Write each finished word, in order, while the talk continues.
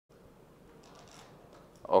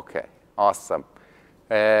Okay, awesome.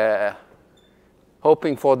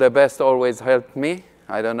 Hoping for the best always helped me.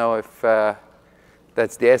 I don't know if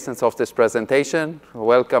that's the essence of this presentation.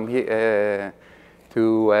 Welcome to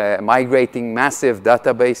migrating massive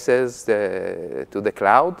databases to the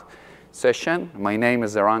cloud session. My name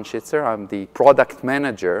is Eran Schitzer. I'm the product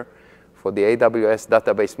manager for the AWS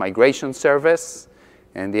Database Migration Service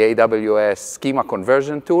and the AWS Schema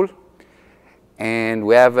Conversion Tool. And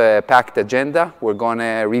we have a packed agenda. We're going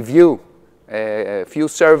to review a few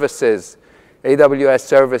services, AWS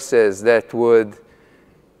services that would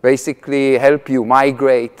basically help you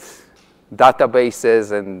migrate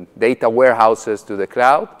databases and data warehouses to the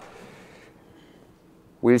cloud.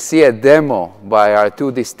 We'll see a demo by our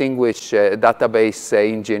two distinguished database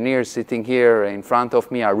engineers sitting here in front of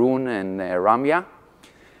me, Arun and Ramya.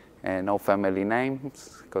 And no family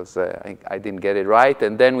names, because I didn't get it right.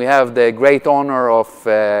 And then we have the great honor of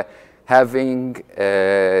having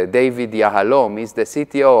David Yahalom. He's the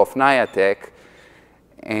CTO of Niatech.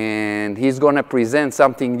 And he's going to present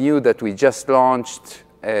something new that we just launched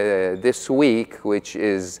this week, which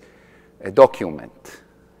is a document.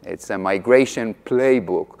 It's a migration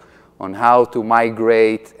playbook on how to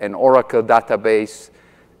migrate an Oracle database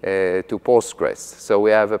to Postgres. So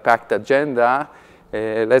we have a packed agenda.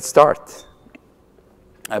 Let's start.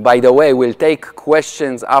 By the way, we'll take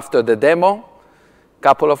questions after the demo,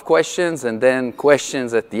 couple of questions, and then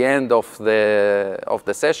questions at the end of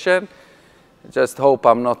the session. Just hope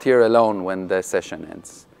I'm not here alone when the session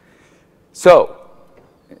ends. So,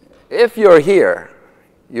 if you're here,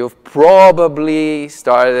 you've probably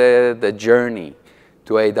started the journey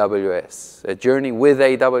to AWS, a journey with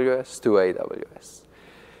AWS to AWS.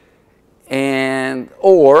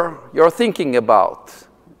 Or you're thinking about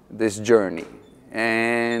this journey,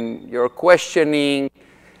 and you're questioning,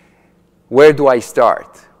 where do I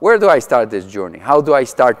start? Where do I start this journey? How do I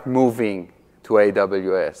start moving to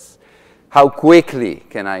AWS? How quickly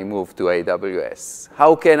can I move to AWS?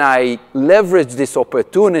 How can I leverage this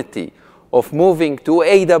opportunity of moving to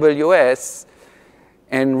AWS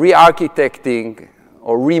and re-architecting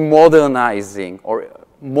or remodernizing or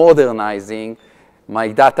modernizing my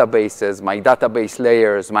databases, my database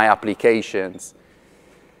layers, my applications?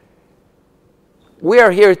 We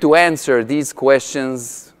are here to answer these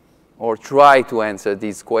questions, or try to answer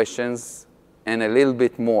these questions, and a little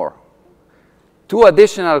bit more. Two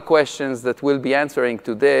additional questions that we'll be answering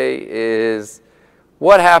today is,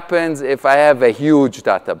 what happens if I have a huge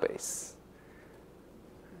database?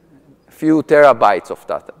 A few terabytes of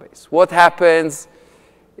database. What happens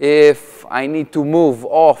if I need to move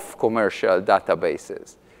off commercial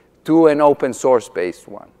databases to an open source based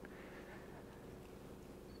one?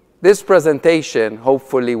 This presentation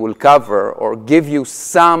hopefully will cover or give you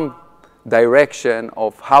some direction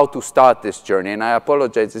of how to start this journey. And I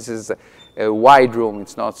apologize, this is a wide room.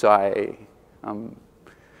 It's not so I'm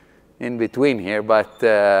in between here, but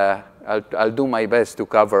I'll do my best to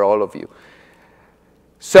cover all of you.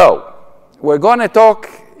 So we're going to talk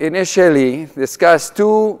initially, discuss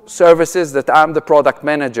two services that I'm the product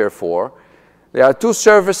manager for. There are two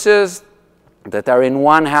services that are in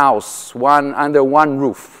one house, under one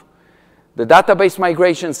roof. The database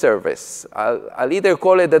migration service, I'll either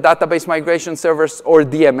call it the database migration service or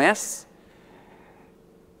DMS.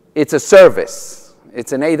 It's a service.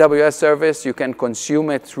 It's an AWS service. You can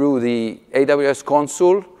consume it through the AWS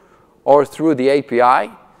console or through the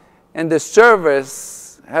API. And the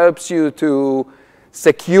service helps you to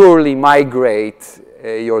securely migrate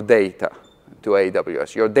your data to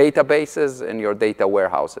AWS, your databases and your data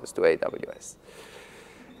warehouses to AWS.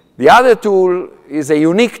 The other tool is a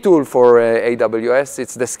unique tool for AWS.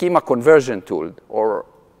 It's the Schema Conversion Tool, or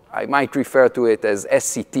I might refer to it as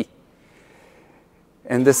SCT.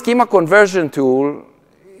 And the Schema Conversion Tool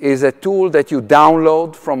is a tool that you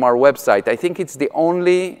download from our website. I think it's the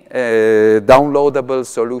only downloadable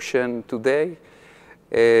solution today.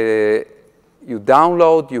 You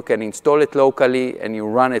download, you can install it locally, and you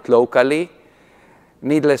run it locally.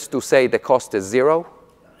 Needless to say, the cost is zero.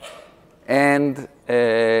 And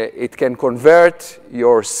it can convert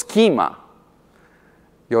your schema,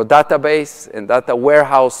 your database and data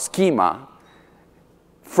warehouse schema,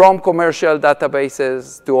 from commercial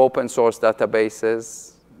databases to open source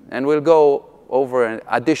databases. And we'll go over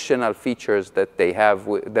additional features that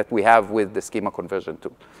we have with the Schema Conversion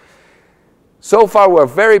Tool. So far, we're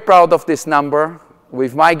very proud of this number.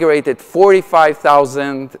 We've migrated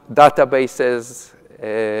 45,000 databases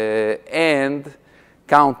and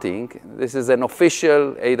counting. This is an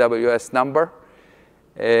official AWS number.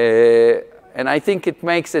 And I think it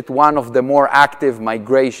makes it one of the more active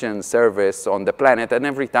migration service on the planet. And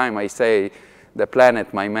every time I say the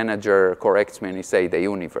planet, my manager corrects me and he say the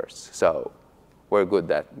universe. So we're good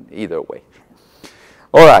at either way.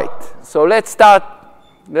 All right, so let's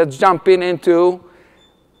jump into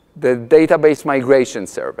the database migration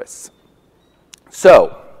service.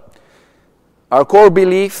 So our core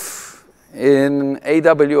belief in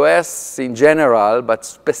AWS in general, but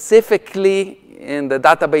specifically in the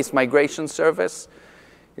database migration service,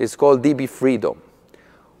 is called DB freedom.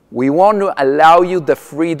 We want to allow you the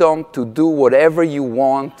freedom to do whatever you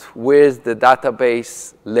want with the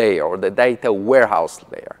database layer or the data warehouse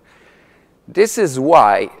layer. This is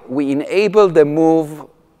why we enable the move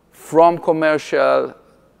from commercial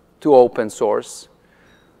to open source,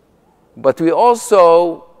 but we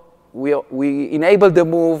also we enable the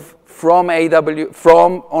move from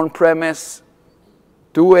on-premise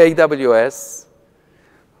to AWS,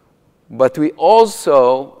 but we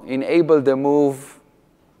also enable the move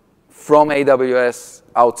from AWS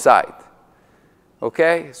outside.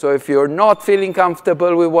 Okay? So if you're not feeling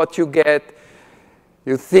comfortable with what you get,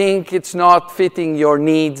 you think it's not fitting your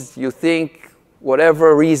needs, you think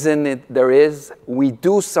whatever reason there is, we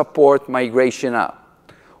do support migration up.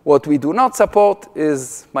 What we do not support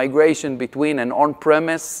is migration between an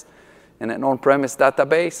on-premise and an on-premise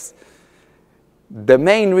database. The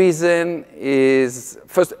main reason is,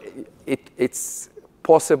 first, it's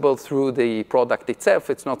possible through the product itself.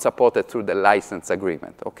 It's not supported through the license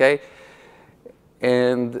agreement, okay?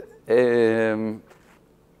 And the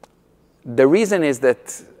reason is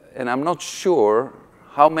that, and I'm not sure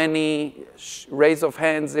how many raise of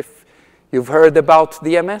hands if you've heard about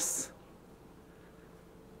DMS?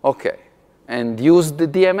 Okay, and used the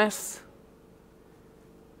DMS?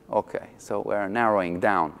 Okay, so we're narrowing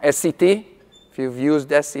down. SCT, if you've used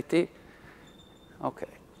SCT? Okay,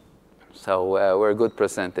 so we're a good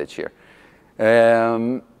percentage here.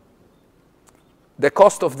 The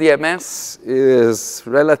cost of DMS is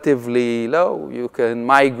relatively low. You can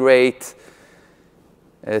migrate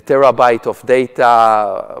a terabyte of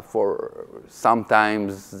data for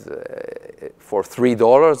sometimes for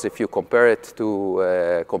 $3. If you compare it to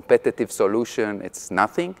a competitive solution, it's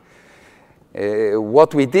nothing.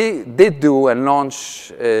 What we did do and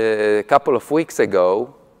launch a couple of weeks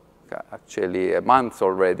ago, actually a month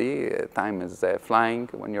already, time is flying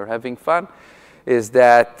when you're having fun, is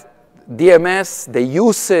that DMS, the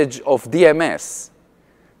usage of DMS,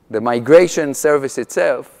 the migration service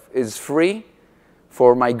itself, is free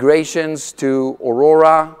for migrations to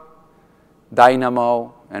Aurora,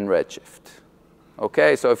 Dynamo, and Redshift.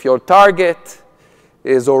 Okay, so if your target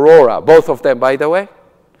is Aurora, both of them, by the way,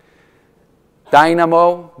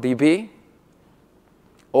 Dynamo, DB,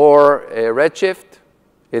 or Redshift,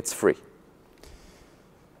 it's free.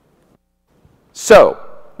 So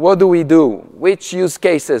what do we do? Which use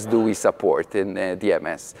cases do we support in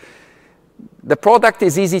DMS? The product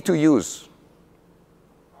is easy to use,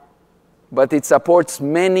 but it supports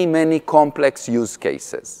many, many complex use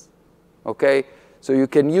cases. Okay? So you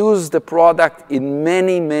can use the product in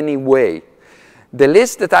many, many ways. The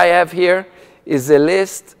list that I have here is a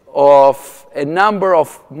list of a number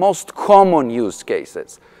of most common use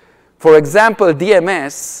cases. For example,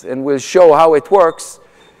 DMS, and we'll show how it works,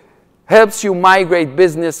 helps you migrate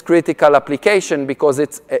business critical application because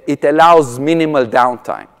it allows minimal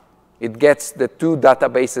downtime. It gets the two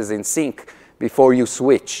databases in sync before you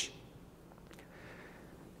switch.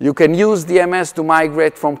 You can use DMS to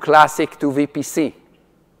migrate from classic to VPC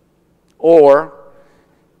or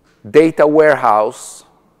data warehouse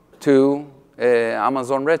to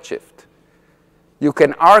Amazon Redshift. You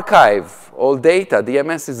can archive all data.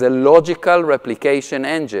 DMS is a logical replication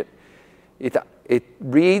engine. It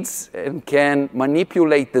reads and can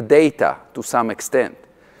manipulate the data to some extent.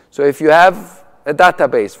 So if you have a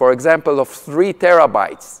database, for example, of 3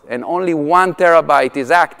 terabytes and only 1 terabyte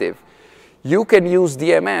is active, you can use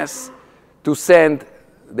DMS to send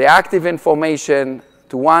the active information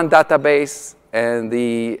to one database and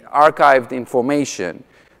the archived information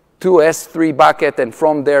to S3 bucket, and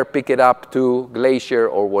from there pick it up to Glacier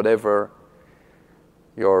or whatever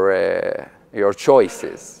your choice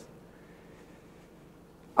is.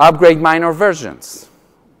 Upgrade minor versions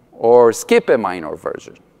or skip a minor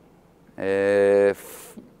version. MySQL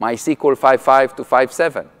 5.5 to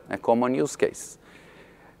 5.7, a common use case.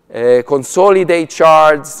 Consolidate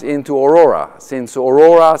shards into Aurora. Since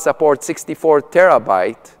Aurora supports 64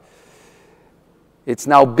 terabyte, it's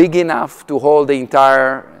now big enough to hold the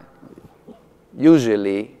entire,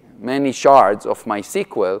 usually many shards of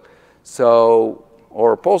MySQL,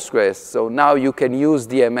 or Postgres. So now you can use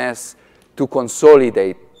DMS to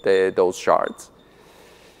consolidate those shards.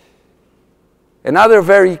 Another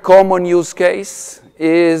very common use case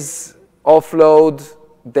is offload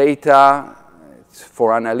data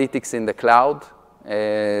for analytics in the cloud.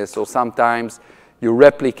 So sometimes you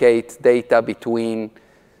replicate data between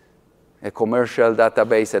a commercial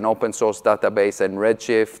database, an open source database, and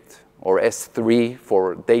Redshift, or S3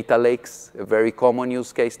 for data lakes, a very common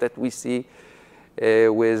use case that we see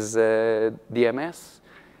with DMS.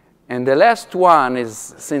 And the last one is,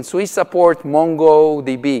 since we support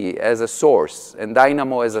MongoDB as a source and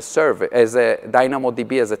Dynamo as a server,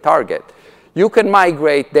 DynamoDB as a target, you can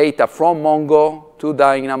migrate data from Mongo to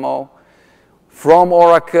Dynamo, from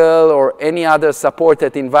Oracle or any other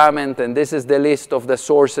supported environment, and this is the list of the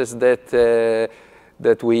sources that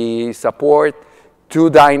we support, to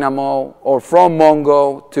Dynamo, or from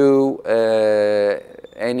Mongo to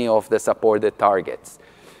any of the supported targets.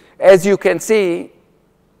 As you can see,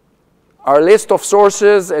 our list of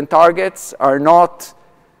sources and targets are not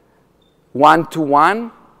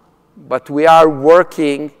one-to-one, but we are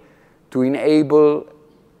working to enable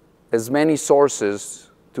as many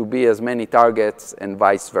sources to be as many targets and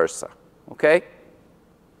vice versa, okay?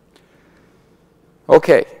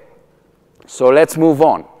 Okay, so let's move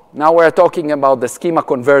on. Now we're talking about the schema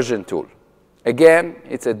conversion tool. Again,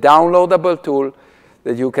 it's a downloadable tool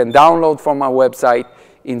that you can download from our website,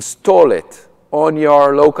 install it on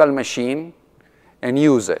your local machine, and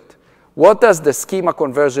use it. What does the schema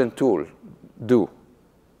conversion tool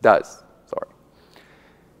does?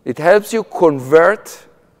 It helps you convert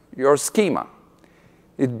your schema.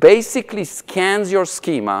 It basically scans your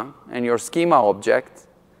schema and your schema object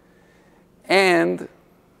and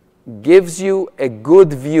gives you a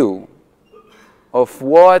good view of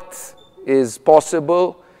what is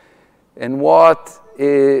possible and what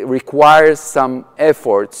requires some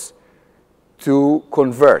efforts to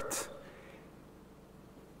convert.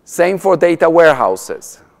 Same for data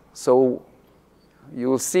warehouses. So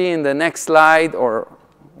you'll see in the next slide, or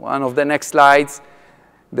one of the next slides,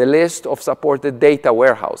 the list of supported data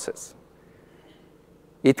warehouses.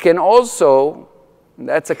 It can also,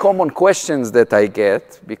 that's a common question that I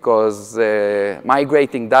get, because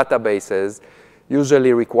migrating databases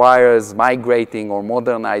usually requires migrating or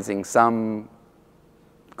modernizing some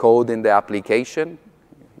code in the application,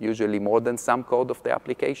 usually more than some code of the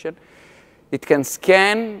application. It can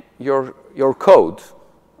scan your code,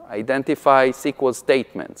 identify SQL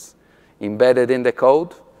statements embedded in the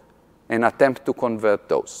code, and attempt to convert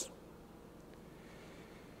those.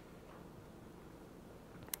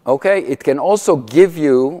 Okay, it can also give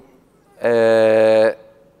you a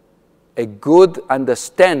good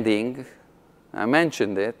understanding, I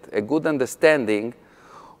mentioned it, a good understanding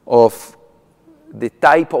of the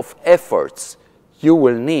type of efforts you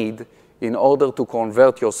will need in order to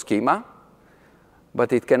convert your schema,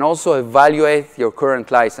 but it can also evaluate your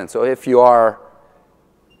current license. So if you are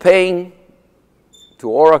paying to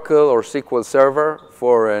Oracle or SQL Server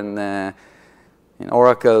for in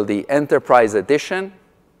Oracle the Enterprise Edition,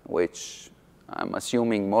 which I'm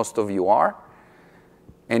assuming most of you are,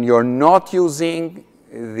 and you're not using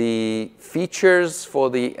the features for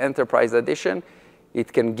the Enterprise Edition,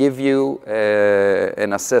 it can give you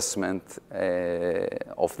an assessment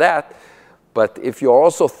of that. But if you're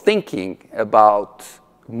also thinking about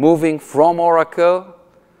moving from Oracle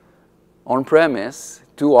on-premise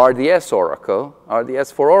to RDS Oracle,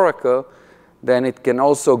 RDS for Oracle, then it can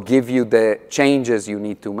also give you the changes you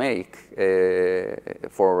need to make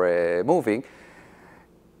for moving.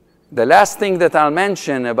 The last thing that I'll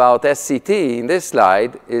mention about SCT in this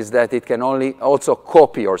slide is that it can also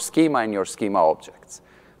copy your schema and your schema objects.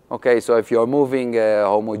 Okay, so if you're moving a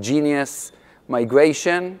homogeneous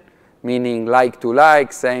migration, meaning like to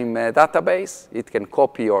like, same database, it can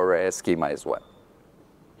copy your schema as well.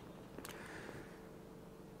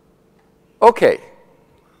 Okay,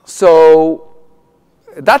 so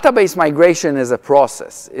database migration is a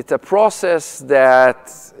process. It's a process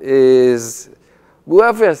that is, we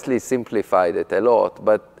obviously simplified it a lot,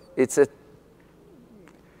 but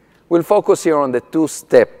we'll focus here on the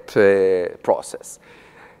two-step process.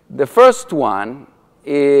 The first one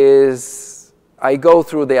is I go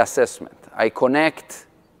through the assessment. I connect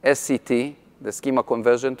SCT, the schema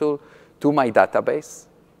conversion tool, to my database,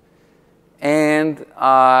 and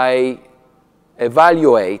I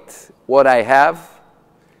evaluate what I have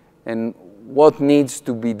and what needs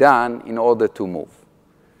to be done in order to move.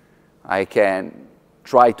 I can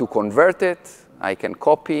try to convert it, I can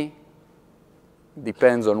copy,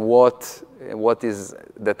 depends on what is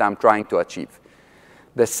that I'm trying to achieve.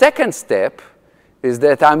 The second step is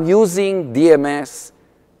that I'm using DMS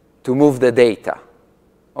to move the data,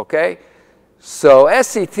 okay? So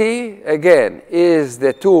SCT, again, is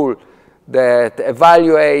the tool that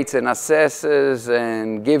evaluates and assesses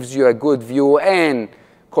and gives you a good view and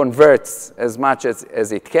converts as much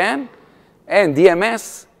as it can. And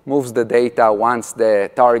DMS moves the data once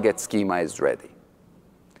the target schema is ready.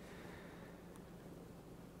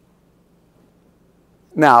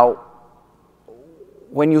 Now,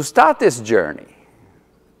 when you start this journey,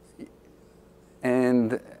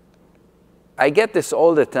 and I get this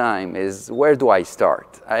all the time, is where do I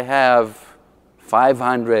start? I have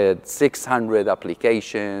 500, 600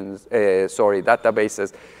 applications,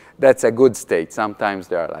 databases. That's a good state. Sometimes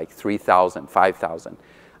there are like 3,000, 5,000.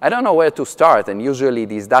 I don't know where to start, and usually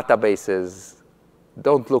these databases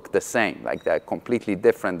don't look the same, like they're completely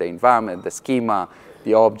different, the environment, the schema,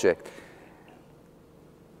 the object.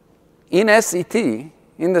 In SET,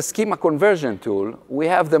 in the schema conversion tool, we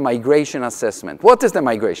have the migration assessment. What is the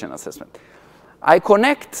migration assessment? I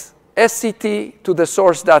connect SET to the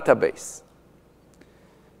source database,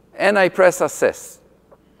 and I press assess.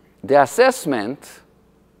 The assessment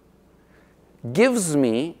gives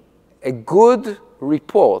me a good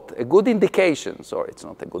report, a good indication, sorry, it's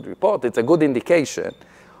not a good report, it's a good indication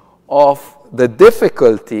of the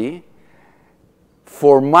difficulty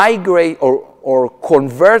for migrate or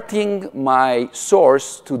converting my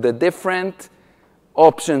source to the different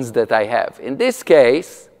options that I have. In this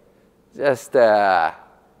case, just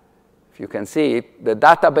if you can see it, the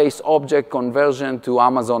database object conversion to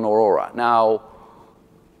Amazon Aurora. Now,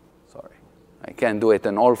 sorry, I can't do it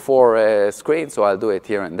on all four screens, so I'll do it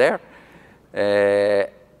here and there.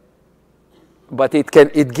 But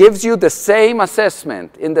it gives you the same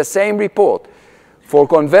assessment in the same report for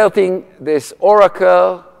converting this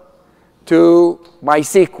Oracle to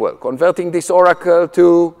MySQL, converting this Oracle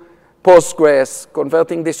to Postgres,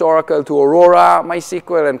 converting this Oracle to Aurora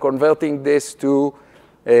MySQL, and converting this to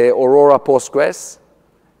Aurora Postgres,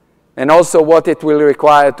 and also what it will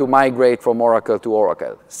require to migrate from Oracle to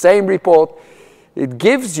Oracle. Same report. It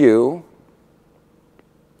gives you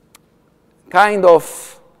kind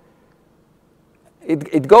of,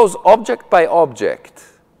 it goes object by object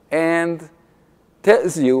and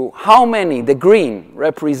tells you how many, the green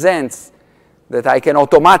represents that I can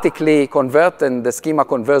automatically convert, and the schema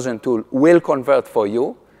conversion tool will convert for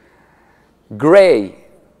you. Gray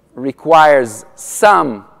requires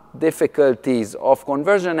some difficulties of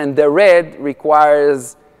conversion, and the red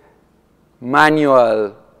requires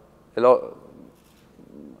manual,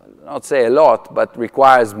 not say a lot, but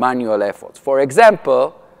requires manual efforts. For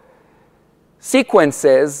example,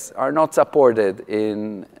 sequences are not supported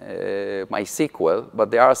in MySQL, but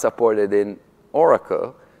they are supported in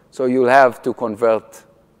Oracle, so you'll have to convert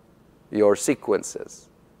your sequences.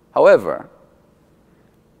 However,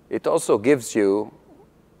 it also gives you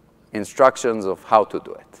instructions of how to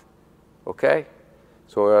do it, okay?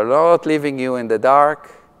 So we're not leaving you in the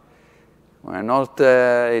dark. We're not,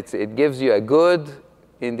 it gives you a good,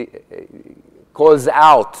 calls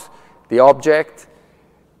out the object,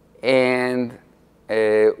 and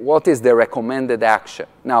what is the recommended action.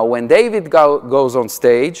 Now, when David goes on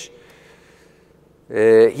stage,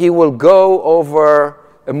 he will go over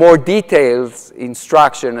a more detailed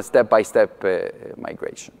instruction, a step-by-step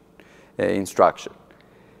migration instruction.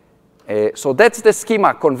 So that's the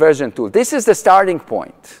schema conversion tool. This is the starting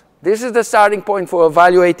point. This is the starting point for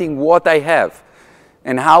evaluating what I have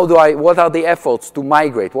and what are the efforts to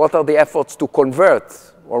migrate, what are the efforts to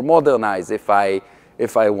convert or modernize if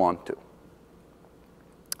I want to.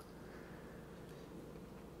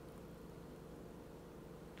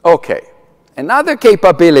 Okay. Another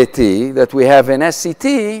capability that we have in SET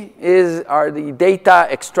are the data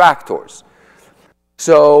extractors.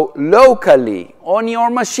 So locally, on your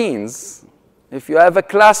machines, if you have a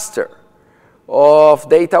cluster of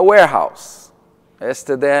data warehouse,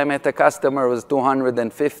 yesterday I met a customer with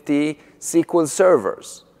 250 SQL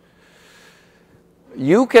servers.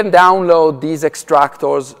 You can download these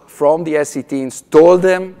extractors from the SET, install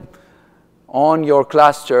them on your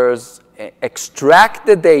clusters, extract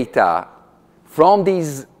the data from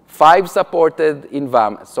these 5 supported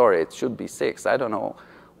environments. Sorry, it should be 6. I don't know.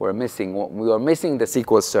 We are missing the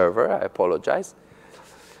SQL Server. I apologize.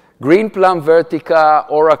 Greenplum, Vertica,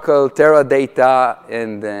 Oracle, Teradata,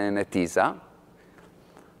 and Netezza.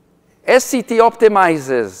 SET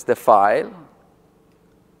optimizes the file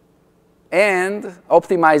and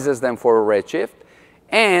optimizes them for Redshift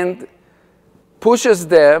and pushes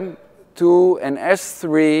them to an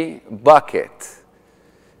S3 bucket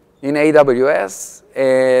in AWS,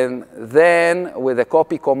 and then with a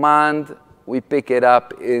copy command, we pick it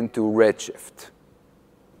up into Redshift.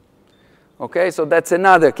 Okay, so that's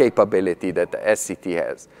another capability that the SET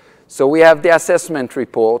has. So we have the assessment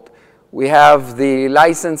report. we have the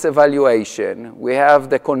license evaluation, we have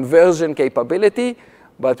the conversion capability,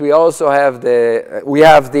 but we also have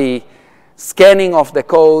the scanning of the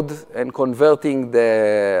code and converting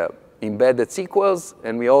the embedded SQLs,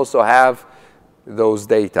 and we also have those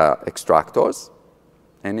data extractors.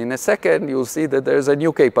 And in a second, you'll see that there's a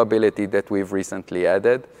new capability that we've recently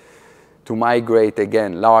added to migrate,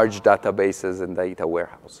 again, large databases and data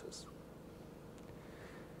warehouses.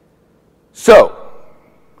 So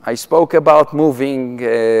I spoke about moving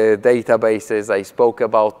databases. I spoke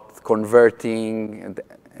about converting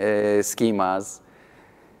schemas.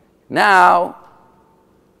 Now,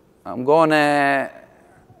 I'm going to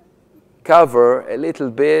cover a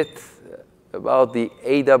little bit about the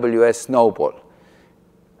AWS Snowball.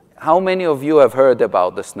 How many of you have heard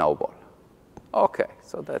about the Snowball? OK,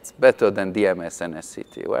 so that's better than DMS and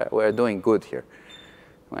SCT. We're doing good here.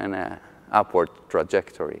 We're in an upward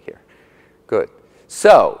trajectory here. Good.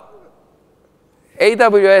 So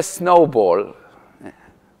AWS Snowball,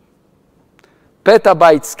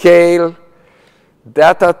 petabyte scale,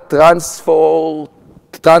 data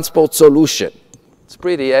transport solution. It's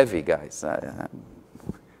pretty heavy, guys.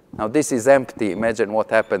 Now, this is empty. Imagine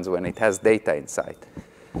what happens when it has data inside.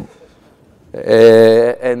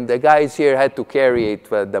 And the guys here had to carry it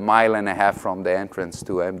the 1.5 miles from the entrance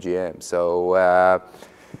to MGM. So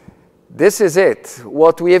this is it.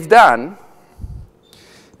 What we have done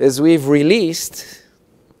is we've released,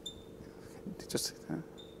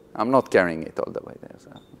 I'm not carrying it all the way there.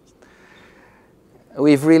 So.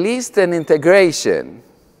 We've released an integration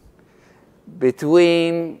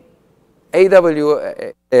between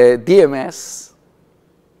DMS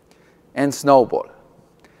and Snowball.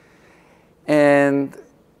 And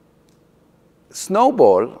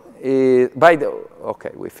Snowball is, OK,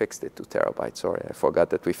 we fixed it to terabytes. Sorry, I forgot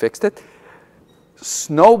that we fixed it.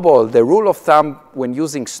 Snowball, the rule of thumb when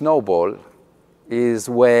using Snowball is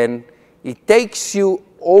when it takes you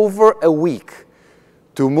over a week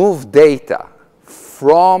to move data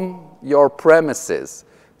from your premises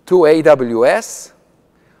to AWS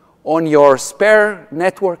on your spare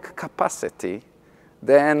network capacity,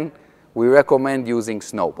 then we recommend using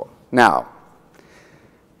Snowball. Now,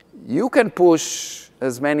 you can push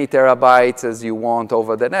as many terabytes as you want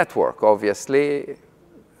over the network, obviously.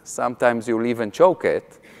 Sometimes you'll even choke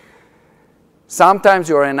it. Sometimes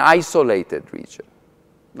you're in an isolated region.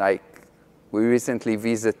 Like we recently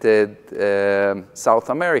visited South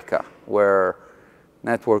America, where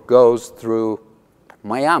network goes through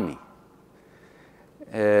Miami.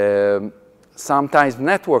 Sometimes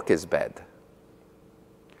network is bad.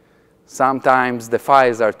 Sometimes the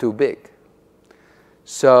files are too big.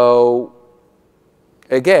 So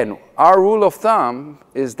again, our rule of thumb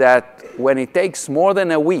is that when it takes more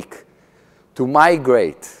than a week to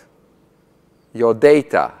migrate your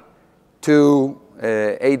data to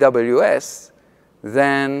AWS,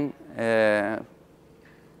 then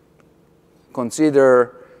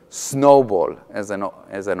consider Snowball as an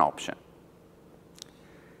option.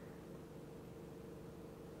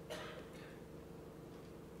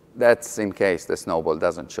 That's in case the Snowball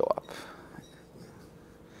doesn't show up.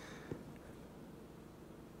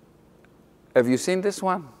 Have you seen this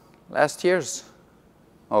one? Last year's?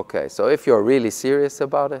 OK, so if you're really serious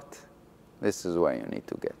about it, this is where you need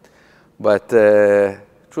to get. But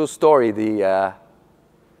true story, the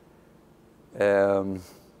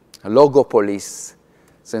logo police,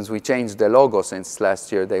 since we changed the logo since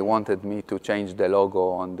last year, they wanted me to change the logo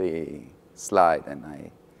on the slide. And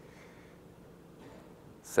I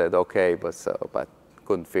said, OK, but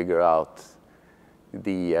couldn't figure out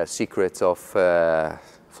the secrets of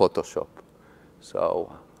Photoshop.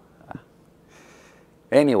 So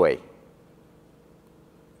anyway,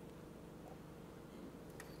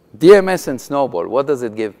 DMS and Snowball, what does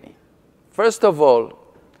it give me? First of all,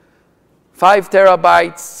 5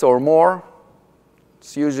 terabytes or more.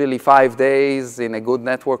 It's usually 5 days in a good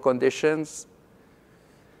network conditions.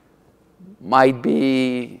 Might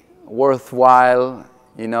be worthwhile,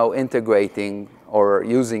 integrating or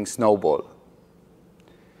using Snowball.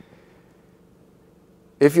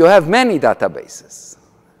 If you have many databases,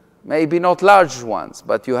 maybe not large ones,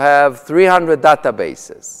 but you have 300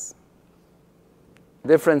 databases,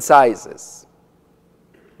 different sizes,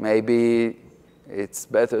 maybe it's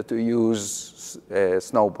better to use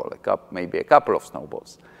Snowball, maybe a couple of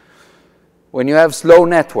Snowballs. When you have slow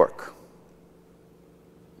network,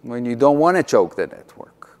 when you don't want to choke the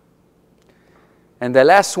network. And the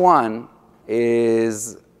last one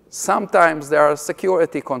is sometimes there are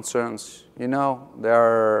security concerns. There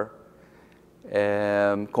are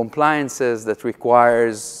compliances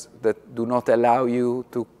that do not allow you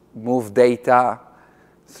to move data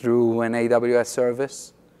through an AWS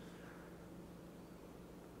service?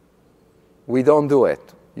 We don't do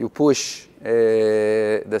it. You push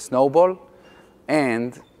the snowball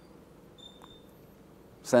and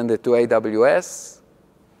send it to AWS,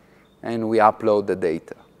 and we upload the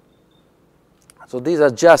data. So these are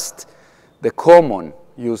just the common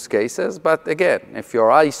use cases. But again, if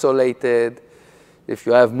you're isolated, if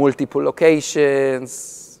you have multiple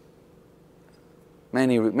locations,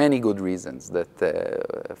 many good reasons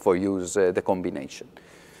that for use the combination.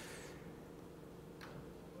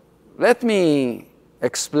 Let me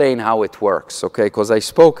explain how it works, okay? Because I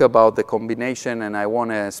spoke about the combination, and I want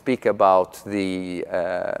to speak about the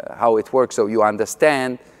how it works so you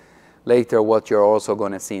understand later what you're also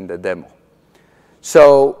going to see in the demo.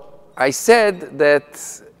 So I said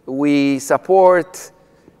that we support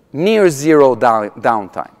near zero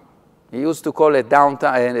downtime. We used to call it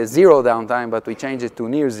downtime, zero downtime, but we changed it to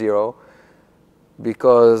near zero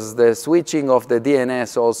because the switching of the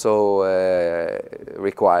DNS also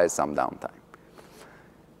requires some downtime.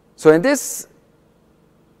 So in this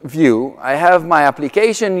view, I have my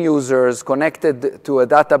application users connected to a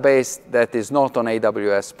database that is not on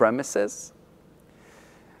AWS premises,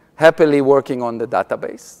 happily working on the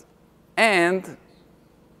database, and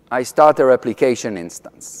I start a replication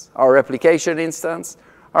instance. Our replication instance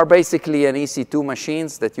are basically an EC2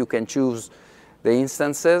 machines that you can choose the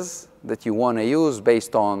instances that you want to use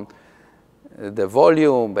based on the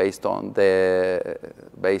volume, based on the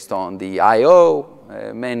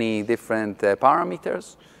I/O, many different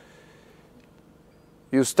parameters.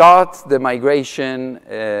 You start the migration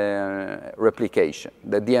replication,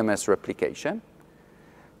 the DMS replication.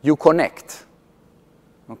 You connect,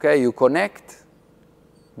 okay? You connect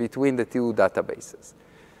between the two databases.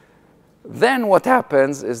 Then what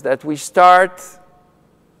happens is that we start,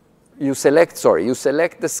 you select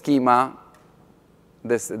the schema,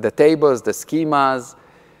 the tables, the schemas,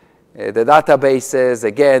 the databases.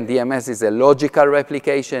 Again, DMS is a logical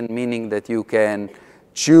replication, meaning that you can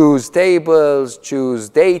choose tables, choose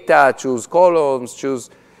data, choose columns,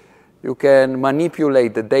 you can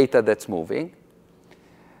manipulate the data that's moving.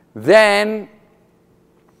 Then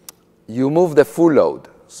you move the full load.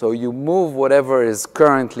 So you move whatever is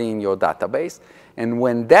currently in your database. And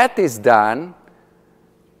when that is done,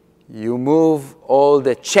 you move all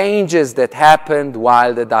the changes that happened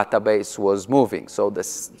while the database was moving. So the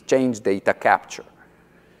change data capture.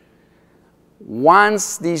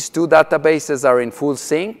 Once these two databases are in full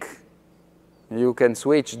sync, you can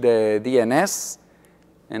switch the DNS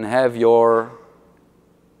and have your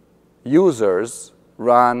users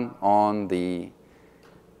run on the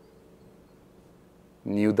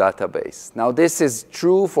new database. Now, this is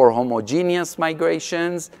true for homogeneous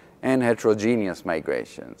migrations and heterogeneous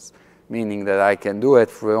migrations, meaning that I can do it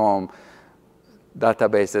from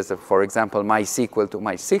databases, for example, MySQL to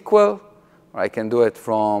MySQL, or I can do it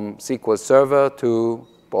from SQL Server to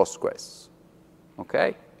Postgres,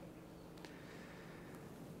 okay?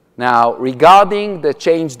 Now, regarding the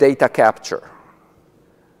change data capture,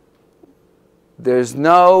 there's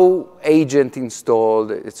no agent installed.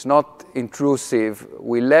 It's not intrusive.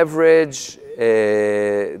 We leverage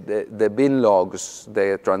the bin logs,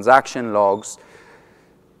 the transaction logs.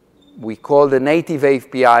 We call the native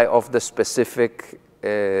API of the specific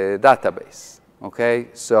database, okay?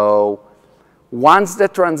 So once the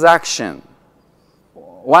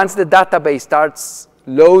database starts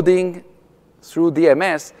loading through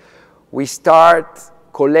DMS, we start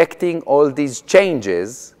collecting all these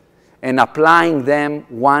changes and applying them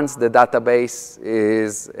once the database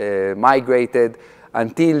is migrated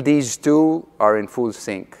until these two are in full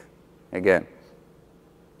sync again.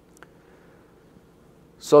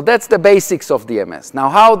 So that's the basics of DMS. Now,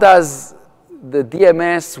 how does the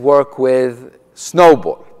DMS work with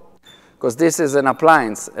Snowball? Because this is an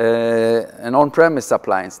appliance, an on-premise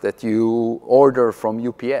appliance that you order from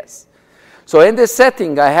UPS. So in this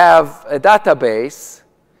setting, I have a database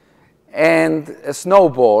and a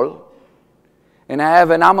Snowball, and I have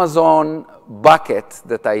an Amazon bucket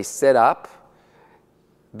that I set up,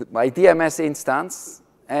 my DMS instance,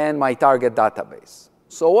 and my target database.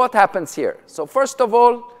 So what happens here? So first of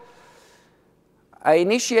all, I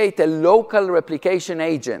initiate a local replication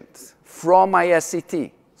agent from my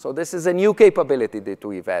SCT. So this is a new capability that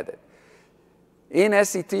we've added. In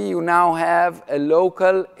SCT, you now have a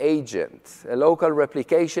local agent, a local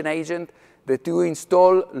replication agent that you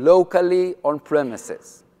install locally on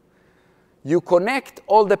premises. You connect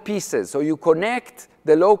all the pieces. So you connect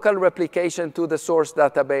the local replication to the source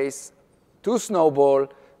database, to Snowball,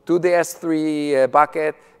 to the S3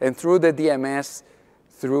 bucket, and through the DMS,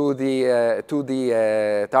 to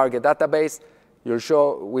the target database, We'll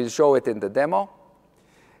show it in the demo.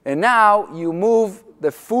 And now you move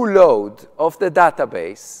the full load of the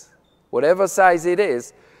database, whatever size it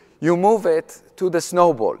is, you move it to the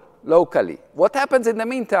Snowball locally. What happens in the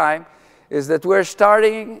meantime is that we're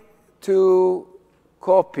starting to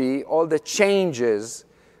copy all the changes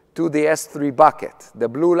to the S3 bucket. The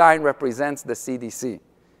blue line represents the CDC.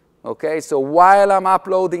 Okay, so while I'm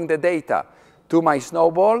uploading the data to my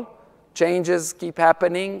Snowball, changes keep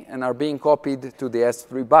happening and are being copied to the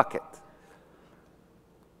S3 bucket.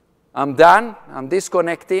 I'm done. I'm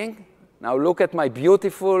disconnecting. Now look at my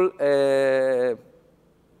beautiful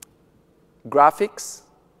graphics.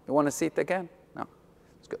 You want to see it again? No,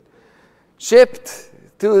 it's good. Shipped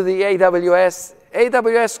to the AWS.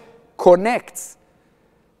 AWS connects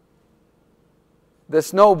the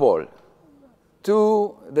Snowball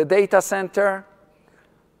to the data center,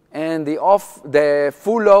 and the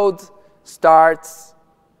full load starts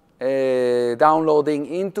downloading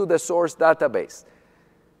into the source database.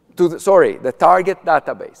 The target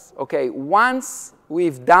database. Okay, once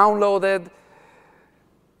we've downloaded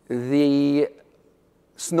the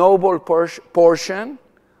Snowball portion,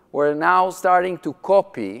 we're now starting to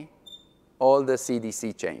copy all the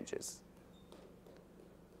CDC changes.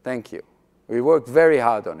 Thank you. We worked very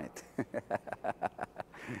hard on it.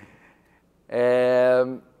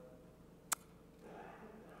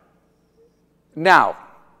 Now,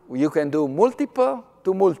 you can do multiple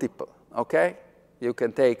to multiple, okay? You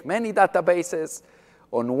can take many databases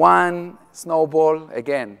on one Snowball.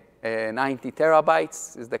 Again, 90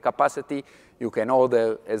 terabytes is the capacity. You can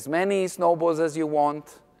order as many Snowballs as you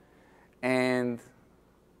want. And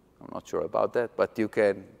I'm not sure about that, but you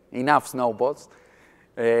can, enough Snowballs.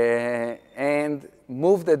 And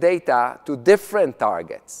move the data to different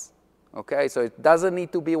targets. Okay, so it doesn't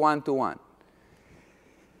need to be one-to-one.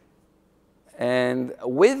 And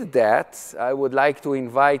with that, I would like to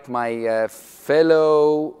invite my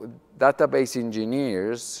fellow database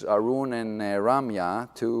engineers, Arun and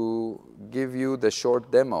Ramya, to give you the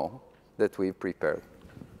short demo that we've prepared.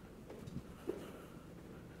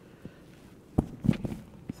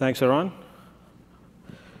 Thanks, Arun.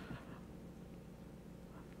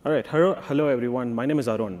 All right, hello everyone. My name is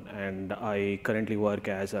Arun, and I currently work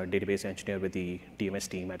as a database engineer with the DMS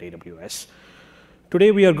team at AWS.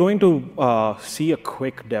 Today we are going to see a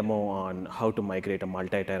quick demo on how to migrate a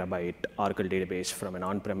multi-terabyte Oracle database from an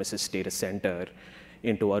on-premises data center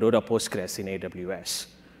into Aurora Postgres in AWS.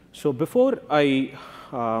 So before I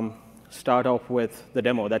start off with the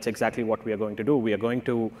demo, that's exactly what we are going to do. We are going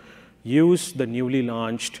to use the newly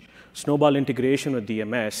launched Snowball integration with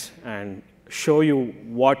DMS and show you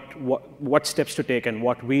what steps to take and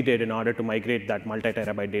what we did in order to migrate that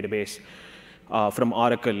multi-terabyte database from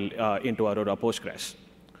Oracle into Aurora Postgres.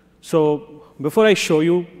 So before I show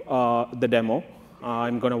you the demo,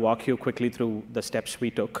 I'm going to walk you quickly through the steps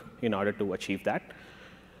we took in order to achieve that.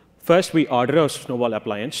 First, we order a Snowball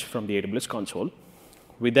appliance from the AWS console.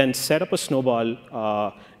 We then set up a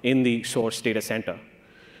Snowball in the source data center.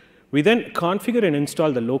 We then configure and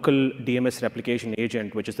install the local DMS replication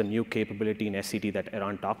agent, which is the new capability in SCT that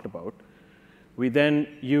Aaron talked about. We then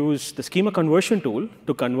use the schema conversion tool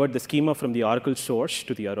to convert the schema from the Oracle source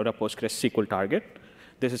to the Aurora Postgres SQL target.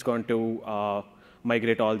 This is going to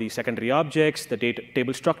migrate all the secondary objects, the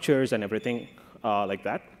table structures, and everything like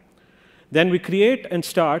that. Then we create and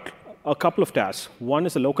start a couple of tasks. One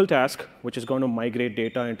is a local task, which is going to migrate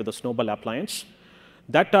data into the Snowball appliance.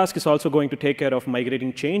 That task is also going to take care of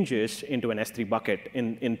migrating changes into an S3 bucket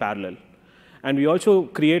in parallel. And we also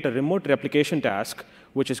create a remote replication task,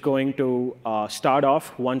 which is going to start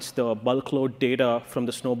off once the bulk load data from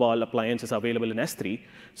the Snowball appliance is available in S3,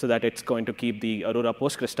 so that it's going to keep the Aurora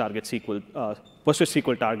Postgres target Postgres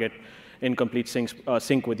SQL target in complete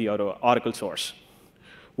sync with the Oracle source.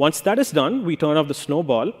 Once that is done, we turn off the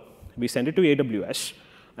Snowball, we send it to AWS,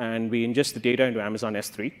 and we ingest the data into Amazon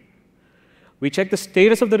S3. We check the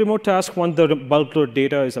status of the remote task once the bulk load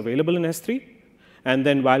data is available in S3, and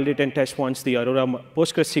then validate and test once the Aurora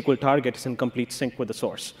Postgres SQL target is in complete sync with the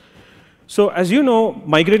source. So as you know,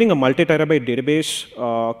 migrating a multi-terabyte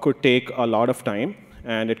database could take a lot of time,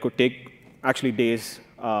 and it could take actually days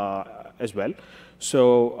as well.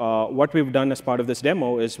 So what we've done as part of this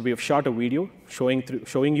demo is we've shot a video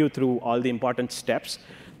showing you through all the important steps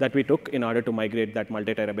that we took in order to migrate that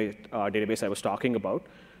multi-terabyte database I was talking about.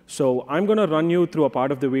 So I'm going to run you through a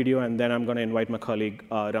part of the video, and then I'm going to invite my colleague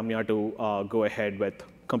Ramya to go ahead with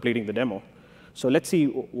completing the demo. So let's see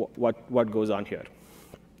what goes on here.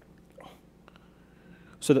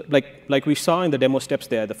 So like we saw in the demo steps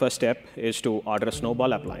there, the first step is to order a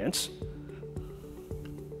Snowball appliance.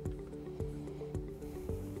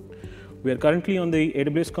 We are currently on the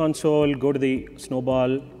AWS console. Go to the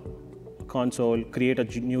Snowball console, create a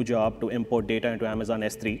new job to import data into Amazon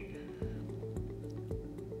S3.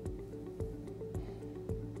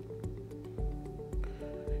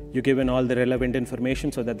 You give in all the relevant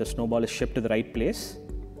information so that the Snowball is shipped to the right place.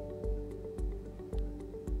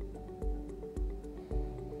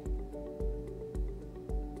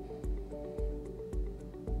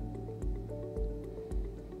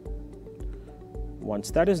 Once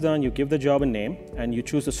that is done, you give the job a name and you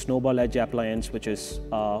choose the Snowball Edge appliance, which is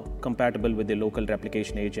compatible with the local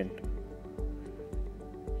replication agent.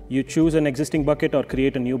 You choose an existing bucket or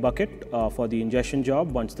create a new bucket for the ingestion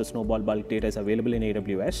job once the Snowball bulk data is available in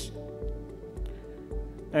AWS.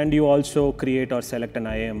 And you also create or select an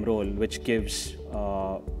IAM role, which gives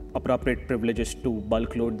appropriate privileges to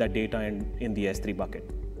bulk load that data in the S3 bucket.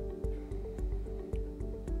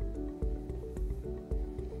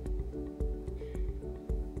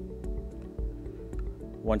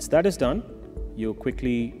 Once that is done, you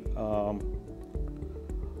quickly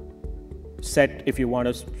set, if you want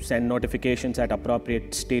to send notifications at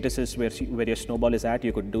appropriate statuses where your Snowball is at,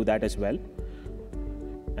 you could do that as well.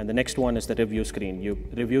 And the next one is the review screen. You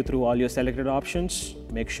review through all your selected options,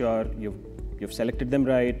 make sure you've selected them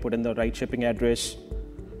right, put in the right shipping address,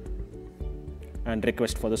 and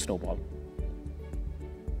request for the Snowball.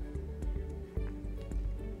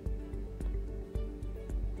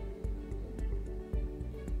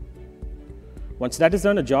 Once that is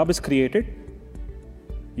done, a job is created.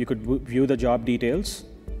 You could view the job details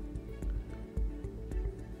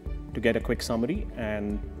to get a quick summary.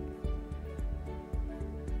 And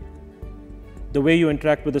the way you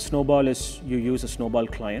interact with the Snowball is you use a Snowball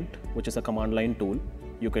client, which is a command line tool.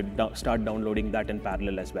 You could start downloading that in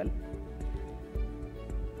parallel as well.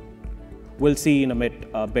 We'll see in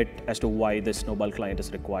a bit as to why this Snowball client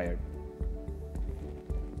is required.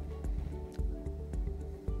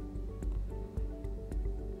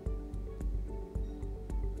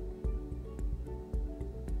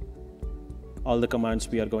 All the commands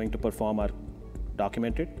we are going to perform are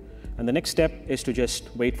documented. And the next step is to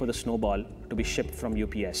just wait for the Snowball to be shipped from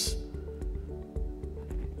UPS.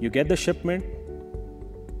 You get the shipment,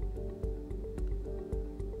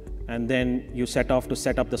 and then you set off to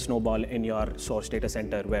set up the Snowball in your source data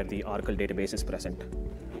center where the Oracle database is present.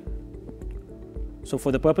 So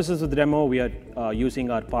for the purposes of the demo, we are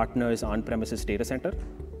using our partner's on-premises data center.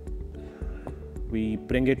 We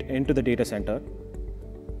bring it into the data center.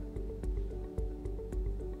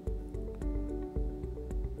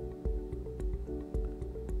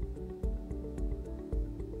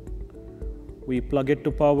 We plug it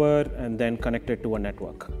to power and then connect it to a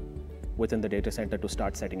network within the data center to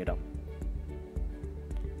start setting it up.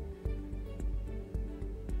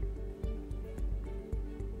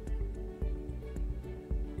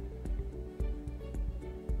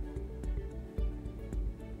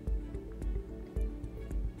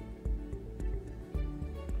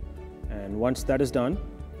 And once that is done,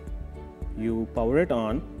 you power it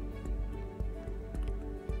on.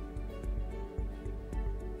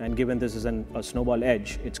 And given this is a Snowball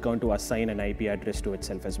Edge, it's going to assign an IP address to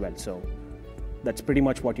itself as well. So that's pretty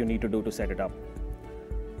much what you need to do to set it up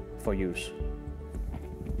for use.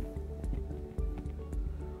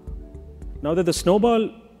 Now that the Snowball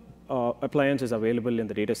appliance is available in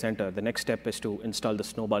the data center, the next step is to install the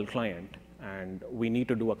Snowball client. And we need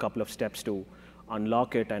to do a couple of steps to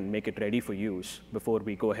unlock it and make it ready for use before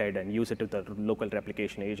we go ahead and use it with the local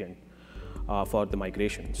replication agent for the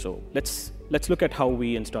migration. So let's look at how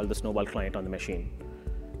we install the Snowball client on the machine.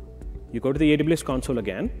 You go to the AWS console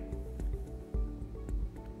again.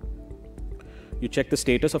 You check the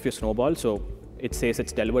status of your Snowball. So it says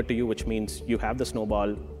it's delivered to you, which means you have the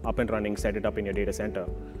Snowball up and running, set it up in your data center.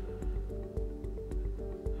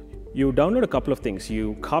 You download a couple of things.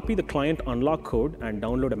 You copy the client unlock code and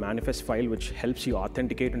download a manifest file, which helps you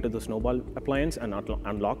authenticate into the Snowball appliance and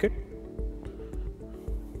unlock it.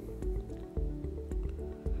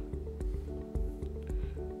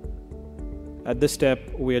 At this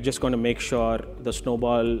step, we are just going to make sure the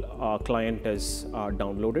Snowball client is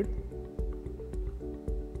downloaded.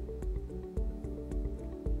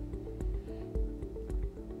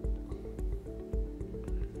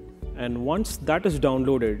 And once that is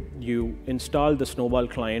downloaded, you install the Snowball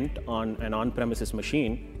client on an on-premises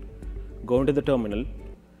machine, go into the terminal,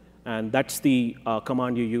 and that's the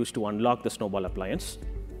command you use to unlock the Snowball appliance.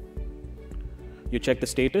 You check the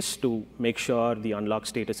status to make sure the unlock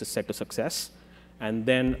status is set to success, and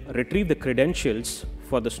then retrieve the credentials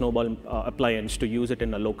for the Snowball appliance to use it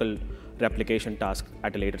in a local replication task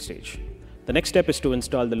at a later stage. The next step is to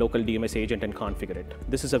install the local DMS agent and configure it.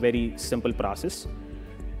 This is a very simple process.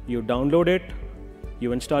 You download it,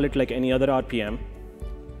 you install it like any other RPM,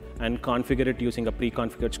 and configure it using a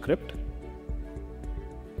pre-configured script.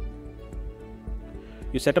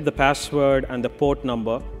 You set up the password and the port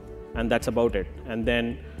number, and that's about it. And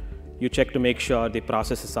then you check to make sure the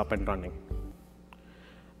process is up and running.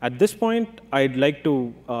 At this point, I'd like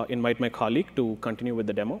to invite my colleague to continue with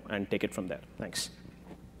the demo and take it from there. Thanks.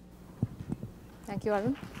 Thank you,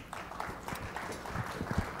 Arun.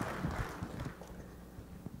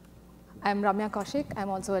 I'm Ramya Kaushik. I'm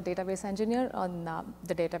also a database engineer on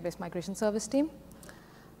the database migration service team.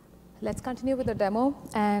 Let's continue with the demo.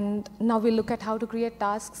 And now we'll look at how to create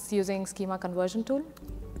tasks using schema conversion tool.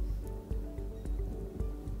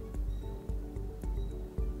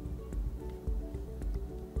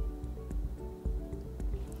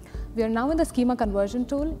 We are now in the schema conversion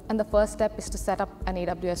tool, and the first step is to set up an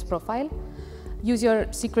AWS profile. Use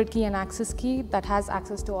your secret key and access key that has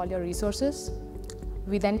access to all your resources.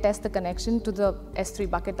 We then test the connection to the S3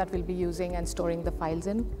 bucket that we'll be using and storing the files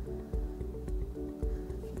in.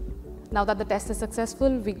 Now that the test is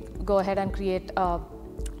successful, we go ahead and create a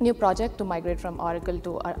new project to migrate from Oracle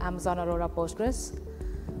to our Amazon Aurora Postgres.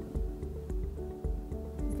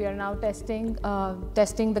 We are now testing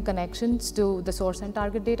the connections to the source and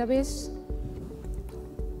target database.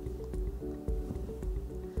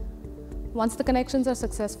 Once the connections are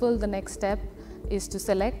successful, the next step is to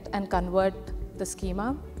select and convert the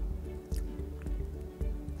schema.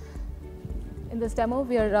 In this demo,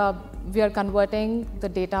 we are converting the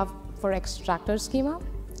data for extractor schema.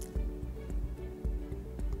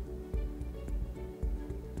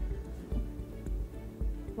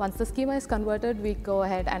 Once the schema is converted, we go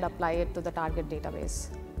ahead and apply it to the target database.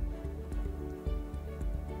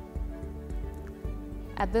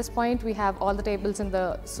 At this point, we have all the tables in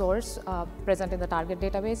the source present in the target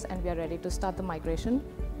database, and we are ready to start the migration.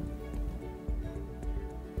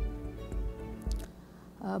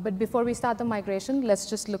 But before we start the migration, let's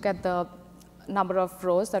just look at the number of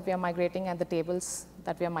rows that we are migrating and the tables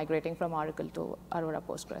that we are migrating from Oracle to Aurora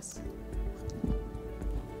Postgres.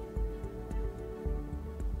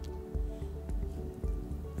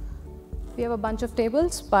 We have a bunch of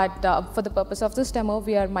tables, but for the purpose of this demo,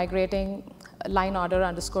 we are migrating line order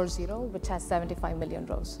 _0, which has 75 million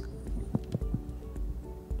rows.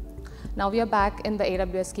 Now we are back in the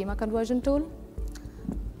AWS schema conversion tool.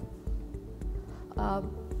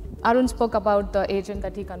 Arun spoke about the agent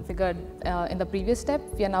that he configured in the previous step.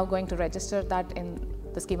 We are now going to register that in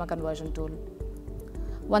the schema conversion tool.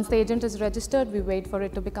 Once the agent is registered, we wait for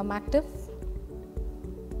it to become active.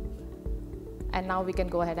 And now we can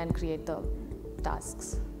go ahead and create the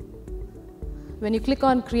tasks. When you click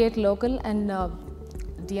on Create Local and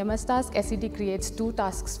DMS Task, SED creates 2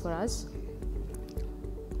 tasks for us.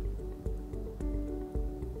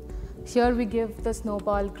 Here we give the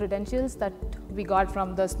Snowball credentials that we got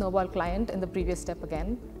from the Snowball client in the previous step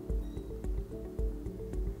again.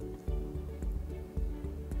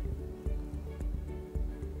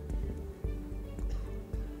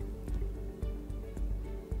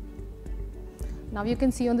 Now you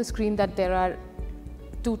can see on the screen that there are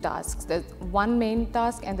 2 tasks. There's one main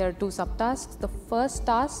task and there are 2 subtasks. The first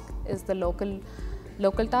task is the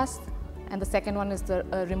local task, and the second one is the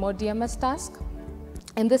remote DMS task.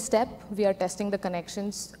 In this step, we are testing the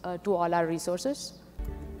connections to all our resources.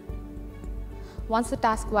 Once the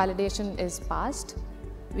task validation is passed,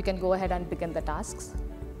 we can go ahead and begin the tasks.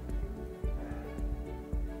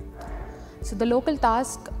 So the local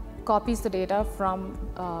task copies the data from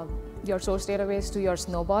your source database to your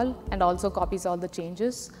Snowball, and also copies all the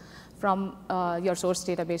changes from your source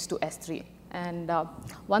database to S3. And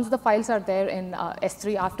once the files are there in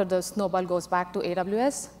S3 after the Snowball goes back to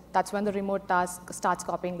AWS, that's when the remote task starts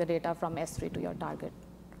copying the data from S3 to your target.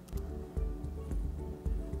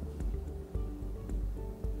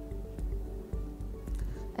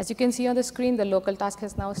 As you can see on the screen, the local task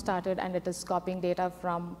has now started, and it is copying data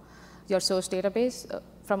from your source database,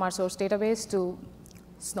 from our source database to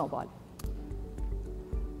Snowball.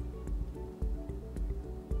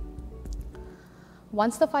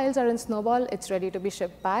 Once the files are in Snowball, it's ready to be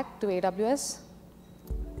shipped back to AWS.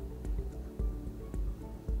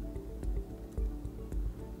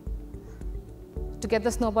 To get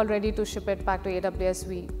the Snowball ready to ship it back to AWS,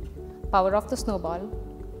 we power off the Snowball.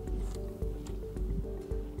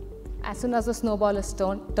 As soon as the Snowball is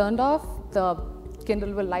turned off, the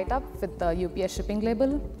Kindle will light up with the UPS shipping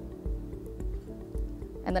label.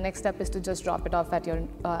 And the next step is to just drop it off at your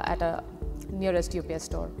at a nearest UPS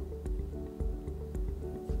store.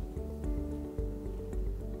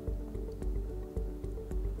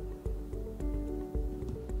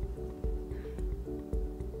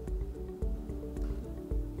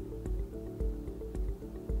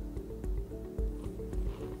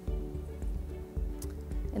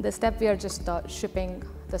 In this step, we are just shipping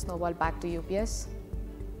the snowball back to UPS.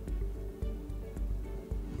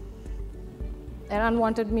 Eran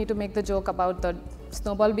wanted me to make the joke about the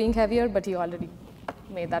snowball being heavier, but he already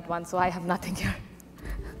made that one, so I have nothing here.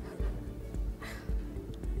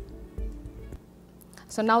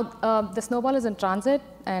 So now the snowball is in transit,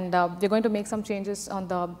 and we're going to make some changes on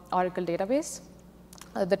the Oracle database,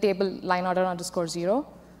 the table line order underscore 0,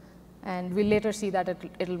 and we'll later see that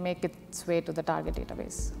it'll make its way to the target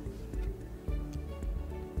database.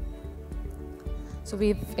 So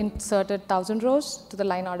we've inserted 1,000 rows to the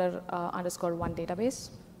line order underscore 1 database,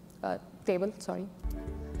 table, sorry.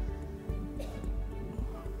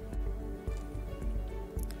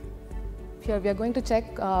 Here we are going to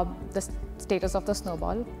check the status of the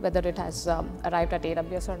snowball, whether it has arrived at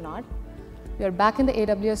AWS or not. We are back in the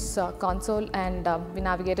AWS console, and we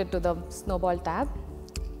navigated to the snowball tab.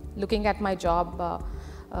 Looking at my job,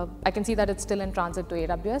 I can see that it's still in transit to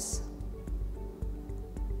AWS.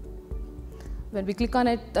 When we click on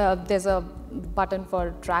it, there's a button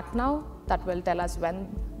for track now that will tell us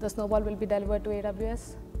when the snowball will be delivered to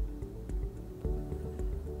AWS.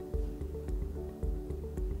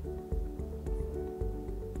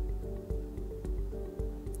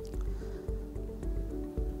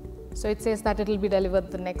 So it says that it will be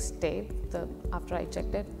delivered the next day after I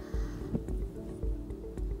checked it.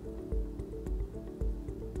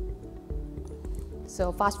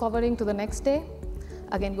 So fast forwarding to the next day,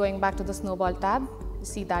 again going back to the snowball tab, you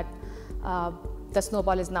see that the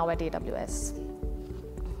snowball is now at AWS.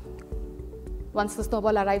 Once the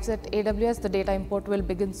snowball arrives at AWS, the data import will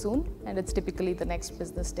begin soon, and it's typically the next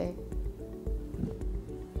business day.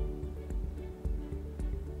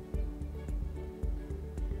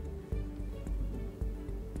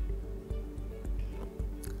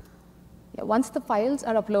 Once the files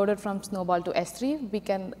are uploaded from Snowball to S3, we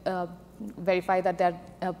can verify that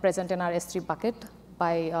they're present in our S3 bucket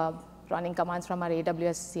by running commands from our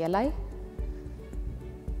AWS CLI.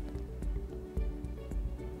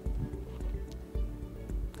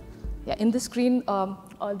 In this screen,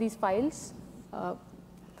 all these files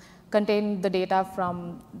contain the data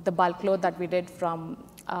from the bulk load that we did from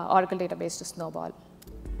Oracle database to Snowball.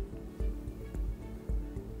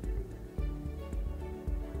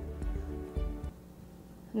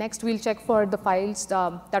 Next, we'll check for the files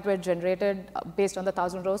that were generated based on the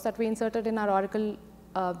 1,000 rows that we inserted in our Oracle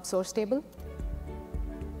source table.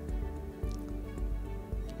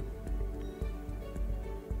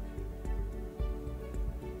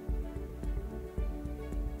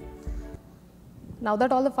 Now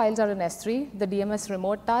that all the files are in S3, the DMS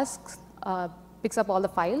remote task picks up all the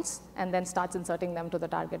files and then starts inserting them to the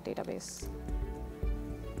target database.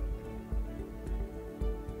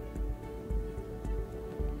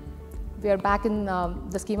 We are back in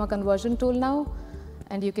the schema conversion tool now,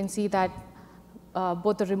 and you can see that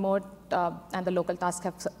both the remote and the local task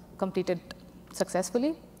have completed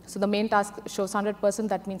successfully. So the main task shows 100%,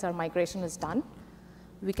 that means our migration is done.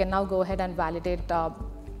 We can now go ahead and validate the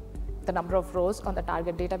number of rows on the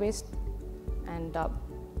target database and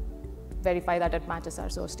verify that it matches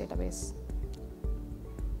our source database.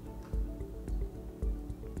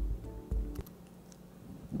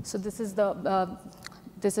 So this is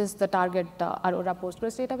the target Aurora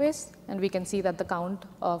Postgres database, and we can see that the count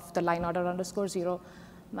of the line order underscore 0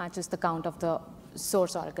 matches the count of the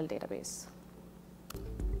source Oracle database.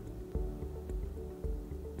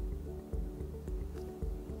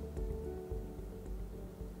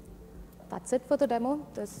 That's it for the demo.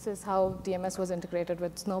 This is how DMS was integrated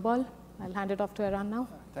with Snowball. I'll hand it off to Eran now.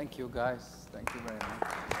 Thank you, guys. Thank you very much.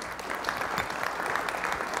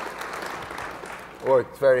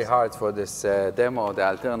 Worked very hard for this demo. The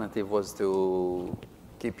alternative was to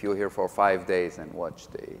keep you here for 5 days and watch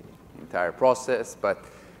the entire process. But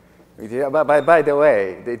by the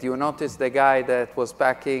way, did you notice the guy that was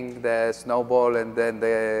packing the Snowball and then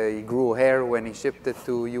he grew hair when he shipped it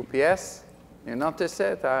to UPS? You notice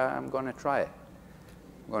it? I'm going to try it.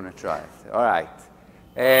 I'm going to try it. All right.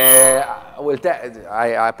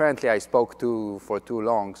 Apparently, I spoke for too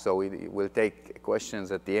long, so we'll take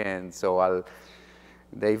questions at the end. So I'll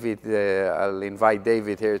invite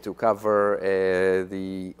David here to cover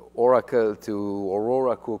the Oracle to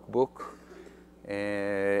Aurora cookbook,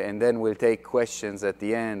 and then we'll take questions at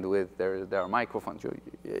the end with their microphones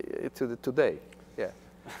today. Yeah.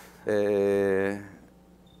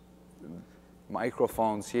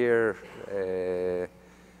 Microphones here.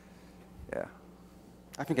 Yeah.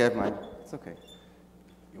 I think I have mine. It's okay.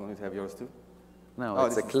 You want me to have yours too? No,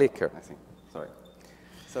 it's a clicker. I see. Sorry.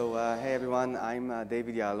 So, hey everyone, I'm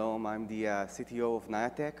David Yahalom. I'm the CTO of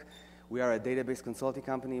Niatech. We are a database consulting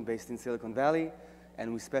company based in Silicon Valley,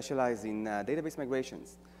 and we specialize in database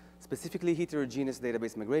migrations, specifically heterogeneous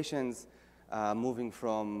database migrations, moving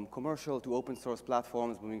from commercial to open source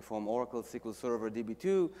platforms, moving from Oracle SQL Server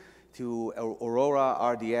DB2 to Aurora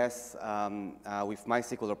RDS with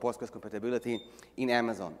MySQL or Postgres compatibility in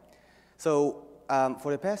Amazon. So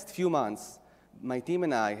for the past few months, my team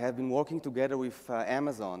and I have been working together with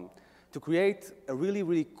Amazon to create a really,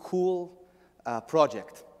 really cool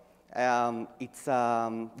project. It's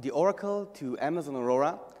the Oracle to Amazon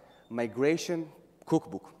Aurora migration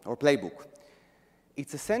cookbook or playbook.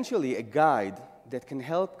 It's essentially a guide that can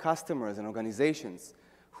help customers and organizations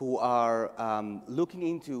who are looking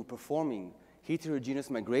into performing heterogeneous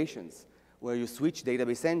migrations where you switch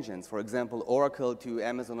database engines, for example, Oracle to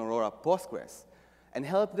Amazon Aurora Postgres, and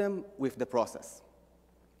help them with the process.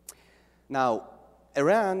 Now,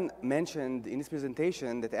 Eran mentioned in his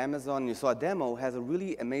presentation that Amazon, you saw a demo, has a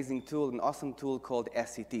really amazing tool, an awesome tool called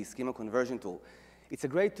SCT, Schema Conversion Tool. It's a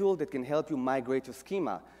great tool that can help you migrate your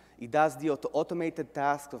schema. It does the automated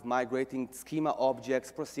task of migrating schema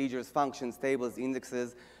objects, procedures, functions, tables,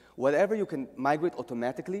 indexes, whatever you can migrate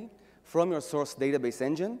automatically from your source database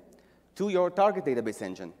engine to your target database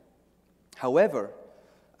engine. However,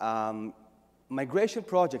 migration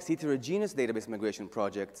projects, heterogeneous database migration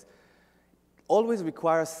projects, always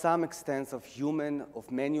require some extent of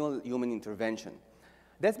manual human intervention.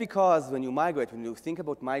 That's because when you migrate, when you think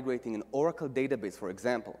about migrating an Oracle database, for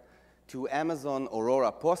example, to Amazon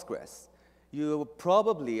Aurora Postgres, you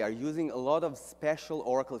probably are using a lot of special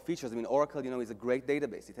Oracle features. I mean, Oracle, is a great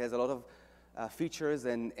database. It has a lot of features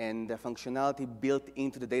and functionality built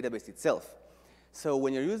into the database itself. So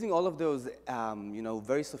when you're using all of those,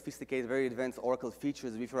 very sophisticated, very advanced Oracle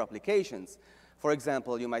features with your applications, for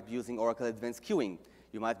example, you might be using Oracle Advanced Queuing.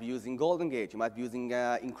 You might be using Golden Gate. You might be using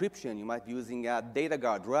encryption. You might be using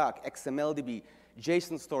DataGuard, RAC, XMLDB,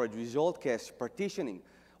 JSON storage, result cache, partitioning,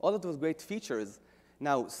 all of those great features.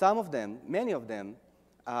 Now, some of them, many of them,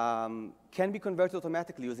 can be converted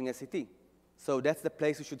automatically using SCT. So that's the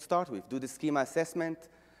place you should start with. Do the schema assessment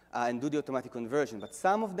and do the automatic conversion. But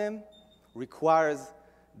some of them requires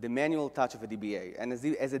the manual touch of a DBA. And as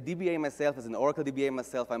a DBA myself, as an Oracle DBA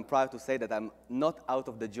myself, I'm proud to say that I'm not out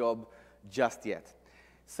of the job just yet.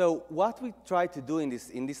 So what we try to do in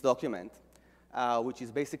this document, which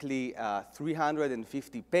is basically a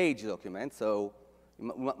 350-page document, so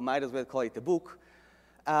you might as well call it a book,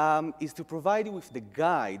 is to provide you with the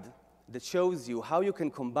guide that shows you how you can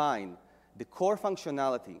combine the core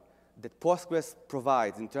functionality that Postgres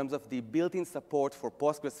provides in terms of the built-in support for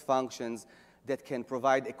Postgres functions that can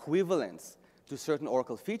provide equivalence to certain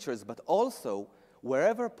Oracle features, but also,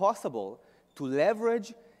 wherever possible, to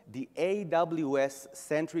leverage the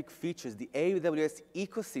AWS-centric features, the AWS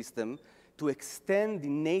ecosystem, to extend the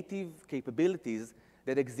native capabilities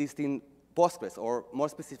that exist in Postgres, or more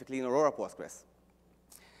specifically in Aurora Postgres.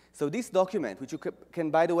 So this document, which you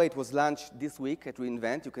can, by the way, it was launched this week at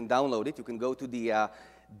reInvent. You can download it. You can go to the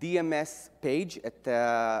DMS page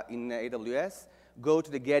in AWS, go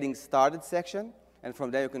to the Getting Started section, and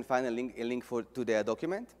from there you can find a link to the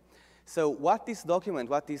document. So what this document,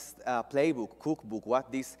 what this playbook, cookbook,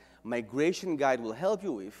 what this migration guide will help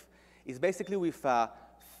you with is basically with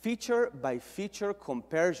feature-by-feature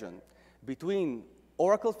comparison between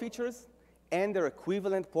Oracle features and their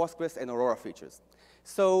equivalent Postgres and Aurora features.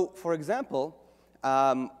 So, for example,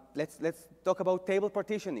 let's talk about table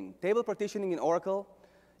partitioning. Table partitioning in Oracle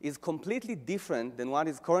is completely different than what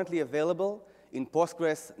is currently available in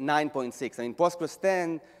Postgres 9.6. I mean, Postgres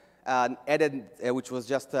 10 added, which was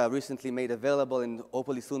just recently made available and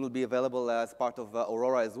hopefully soon will be available as part of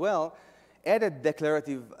Aurora as well, added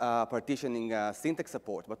declarative partitioning syntax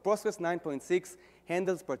support. But Postgres 9.6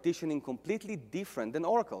 handles partitioning completely different than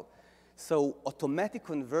Oracle. So automatic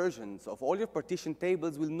conversions of all your partition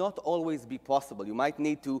tables will not always be possible. You might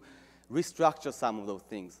need to restructure some of those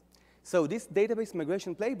things. So this database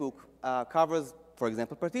migration playbook covers, for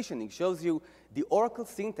example, partitioning, shows you the Oracle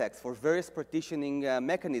syntax for various partitioning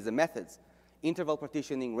methods, interval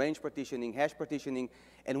partitioning, range partitioning, hash partitioning,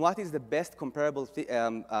 and what is the best comparable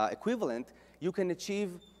equivalent you can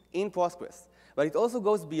achieve in Postgres. But it also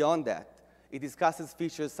goes beyond that. It discusses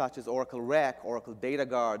features such as Oracle RAC, Oracle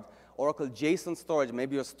DataGuard, Oracle JSON storage,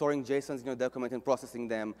 maybe you're storing JSONs in your document and processing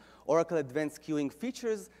them, Oracle Advanced Queuing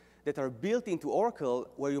features that are built into Oracle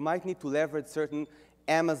where you might need to leverage certain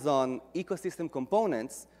Amazon ecosystem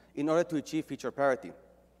components in order to achieve feature parity.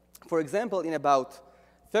 For example, in about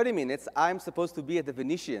 30 minutes, I'm supposed to be at the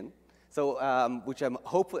Venetian, so, which I'm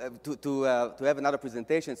hopeful to have another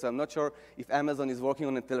presentation, so I'm not sure if Amazon is working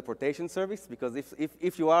on a teleportation service, because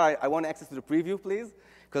if you are, I want access to the preview, please,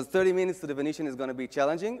 because 30 minutes to the Venetian is going to be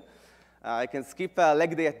challenging. I can skip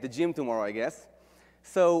leg day at the gym tomorrow, I guess.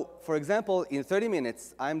 So, for example, in 30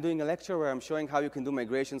 minutes, I'm doing a lecture where I'm showing how you can do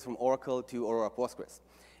migrations from Oracle to Aurora Postgres.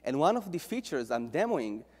 And one of the features I'm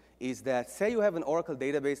demoing is that, say you have an Oracle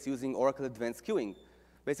database using Oracle Advanced Queuing.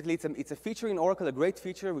 Basically, it's a feature in Oracle, a great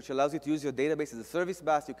feature, which allows you to use your database as a service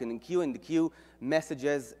bus. You can enqueue and dequeue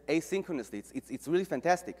messages asynchronously. It's really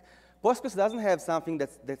fantastic. Postgres doesn't have something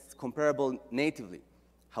that's comparable natively.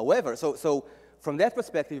 However, so from that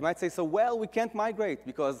perspective, you might say, so, well, we can't migrate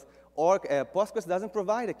because Postgres doesn't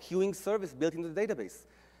provide a queuing service built into the database.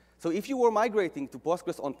 So if you were migrating to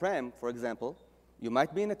Postgres on-prem, for example, you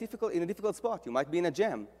might be in a difficult spot. You might be in a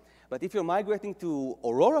jam. But if you're migrating to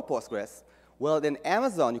Aurora Postgres, well, then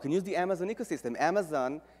Amazon, you can use the Amazon ecosystem.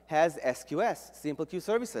 Amazon has SQS, Simple Queue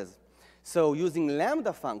Services. So using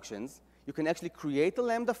Lambda functions, you can actually create a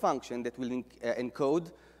Lambda function that will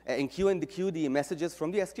enqueue and dequeue the messages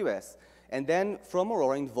from the SQS, and then from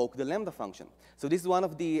Aurora invoke the Lambda function. So this is one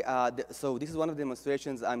of the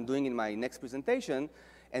demonstrations I'm doing in my next presentation.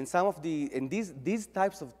 And these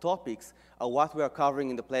types of topics are what we are covering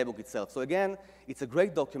in the playbook itself. So again, it's a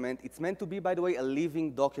great document. It's meant to be, by the way, a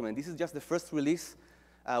living document. This is just the first release.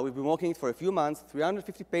 We've been working it for a few months,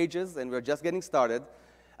 350 pages, and we're just getting started.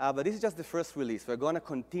 But this is just the first release. We're going to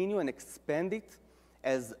continue and expand it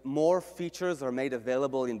as more features are made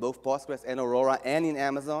available in both Postgres and Aurora and in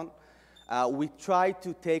Amazon. We try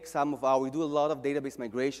to take we do a lot of database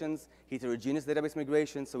migrations, heterogeneous database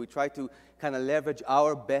migrations, so we try to kind of leverage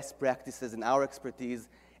our best practices and our expertise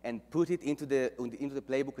and put it into the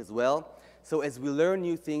playbook as well. So as we learn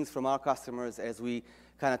new things from our customers, as we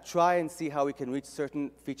kind of try and see how we can reach certain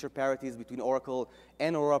feature parities between Oracle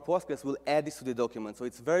and Aurora Postgres, we'll add this to the document. So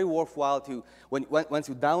it's very worthwhile to, once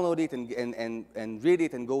you download it and read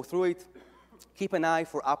it and go through it, keep an eye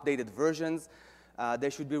for updated versions. They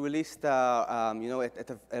should be released at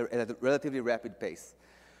a relatively rapid pace.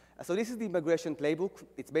 So this is the migration playbook.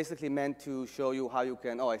 It's basically meant to show you how you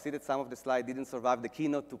can, I see that some of the slides didn't survive the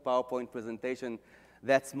keynote to PowerPoint presentation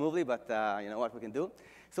that smoothly, but you know what we can do.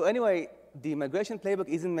 So anyway, the migration playbook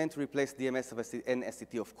isn't meant to replace DMS and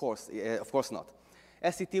SCT, of course not.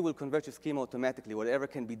 SCT will convert your schema automatically. Whatever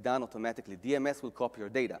can be done automatically. DMS will copy your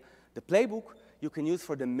data. The playbook you can use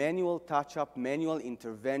for the manual touch-up, manual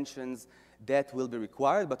interventions that will be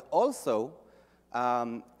required, but also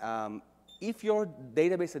if your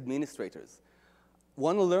database administrators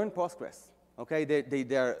want to learn Postgres, okay,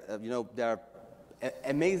 they're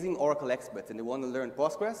amazing Oracle experts and they want to learn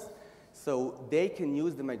Postgres, so they can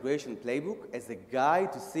use the migration playbook as a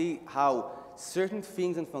guide to see how certain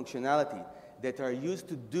things and functionality that are used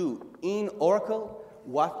to do in Oracle,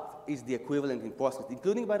 what is the equivalent in Postgres,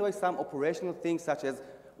 including, by the way, some operational things such as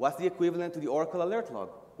what's the equivalent to the Oracle alert log?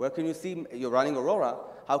 Where can you see you're running Aurora?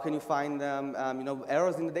 How can you find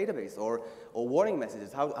errors in the database or warning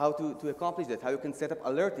messages? How to accomplish that? How you can set up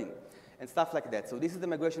alerting and stuff like that. So this is the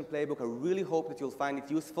migration playbook. I really hope that you'll find it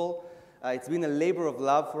useful. It's been a labor of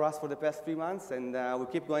love for us for the past 3 months, and we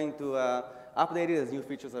keep going to update it as new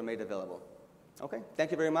features are made available. Okay, thank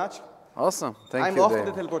you very much. Awesome, thank you. I'm off to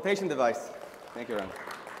the teleportation device. Thank you,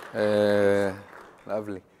 Ran.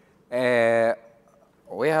 Lovely.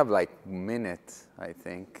 We have like a minute, I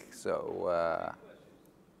think. So,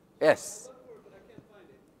 yes.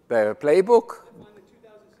 The playbook?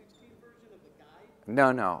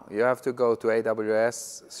 No. You have to go to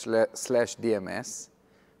AWS/DMS,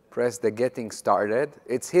 press the Getting Started.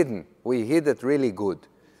 It's hidden. We hid it really good.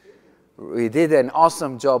 We did an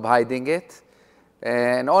awesome job hiding it.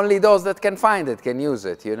 And only those that can find it can use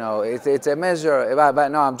it. You know, it's a measure. But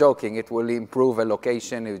no, I'm joking. It will improve a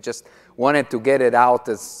location. We just wanted to get it out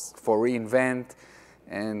as for reInvent,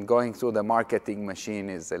 and going through the marketing machine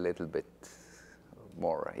is a little bit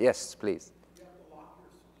more. Yes, please. You have to lock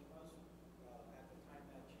your schemas at the time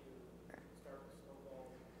that you start the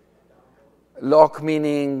snowball download. Lock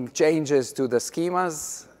meaning changes to the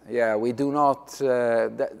schemas. Yeah, we do not.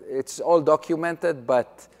 It's all documented,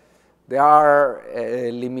 but there are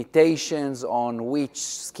limitations on which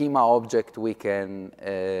schema object we can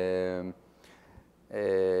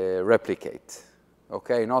replicate.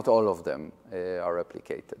 Okay, not all of them are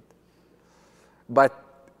replicated. But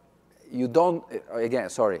you don't, again,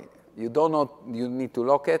 sorry, you need to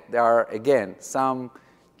lock it. There are, again, some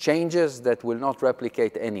changes that will not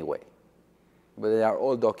replicate anyway. But they are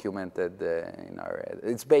all documented in our,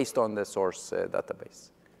 it's based on the source database.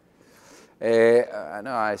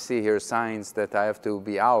 No, I see here signs that I have to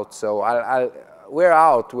be out, so we're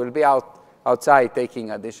out. We'll be outside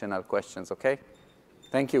taking additional questions, okay?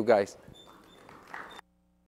 Thank you, guys.